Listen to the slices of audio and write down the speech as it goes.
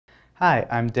Hi,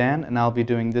 I'm Dan, and I'll be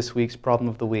doing this week's problem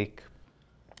of the week.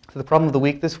 So the problem of the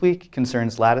week this week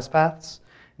concerns lattice paths.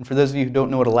 And for those of you who don't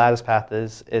know what a lattice path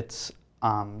is, it's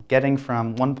getting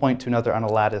from one point to another on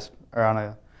a lattice or on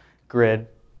a grid,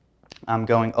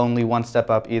 going only one step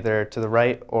up, either to the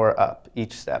right or up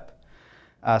each step.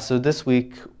 So this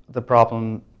week, the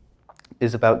problem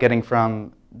is about getting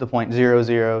from the point 0,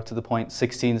 0 to the point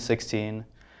 16, 16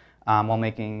 while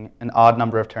making an odd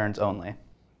number of turns only.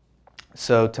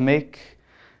 So to make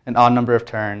an odd number of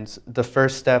turns, the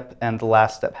first step and the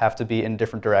last step have to be in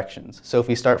different directions. So if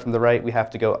we start from the right, we have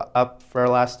to go up for our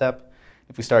last step.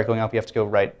 If we start going up, we have to go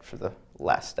right for the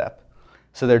last step.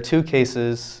 So there are two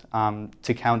cases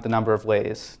to count the number of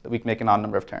ways that we can make an odd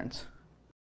number of turns.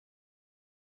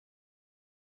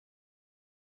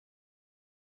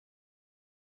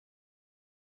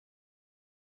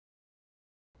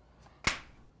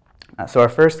 So our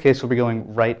first case will be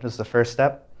going right as the first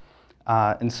step.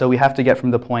 And so we have to get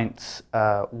from the points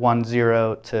 1,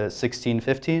 0 to 16,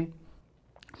 15.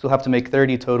 So we'll have to make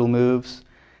 30 total moves.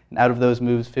 And out of those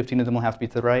moves, 15 of them will have to be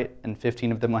to the right, and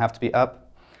 15 of them will have to be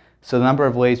up. So the number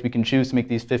of ways we can choose to make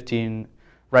these 15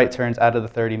 right turns out of the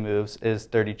 30 moves is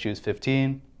 30 choose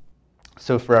 15.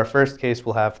 So for our first case,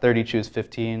 we'll have 30 choose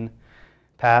 15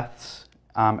 paths.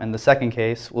 And the second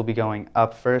case, we'll be going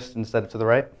up first instead of to the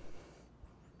right.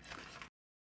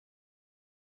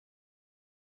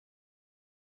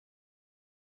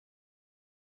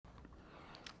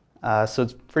 So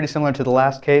it's pretty similar to the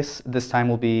last case. This time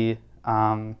we'll be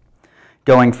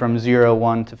going from 0,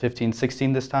 1 to 15,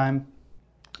 16 this time.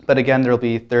 But again, there will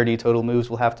be 30 total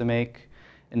moves we'll have to make,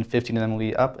 and 15 of them will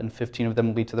be up, and 15 of them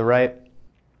will be to the right.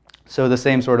 So the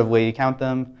same sort of way you count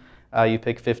them. You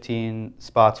pick 15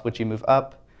 spots which you move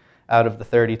up out of the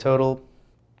 30 total.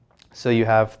 So you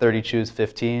have 30 choose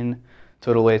 15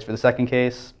 total ways for the second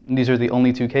case. And these are the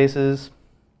only two cases.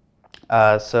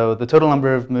 So the total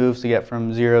number of moves to get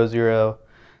from 0, 0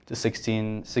 to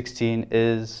 16, 16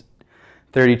 is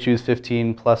 30 choose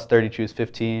 15 plus 30 choose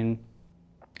 15,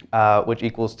 which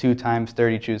equals 2 times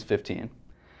 30 choose 15.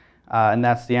 And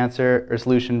that's the answer or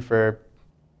solution for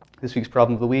this week's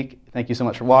problem of the week. Thank you so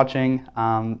much for watching.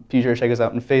 Be sure to check us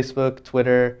out on Facebook,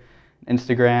 Twitter,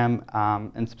 Instagram,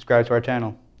 and subscribe to our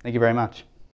channel. Thank you very much.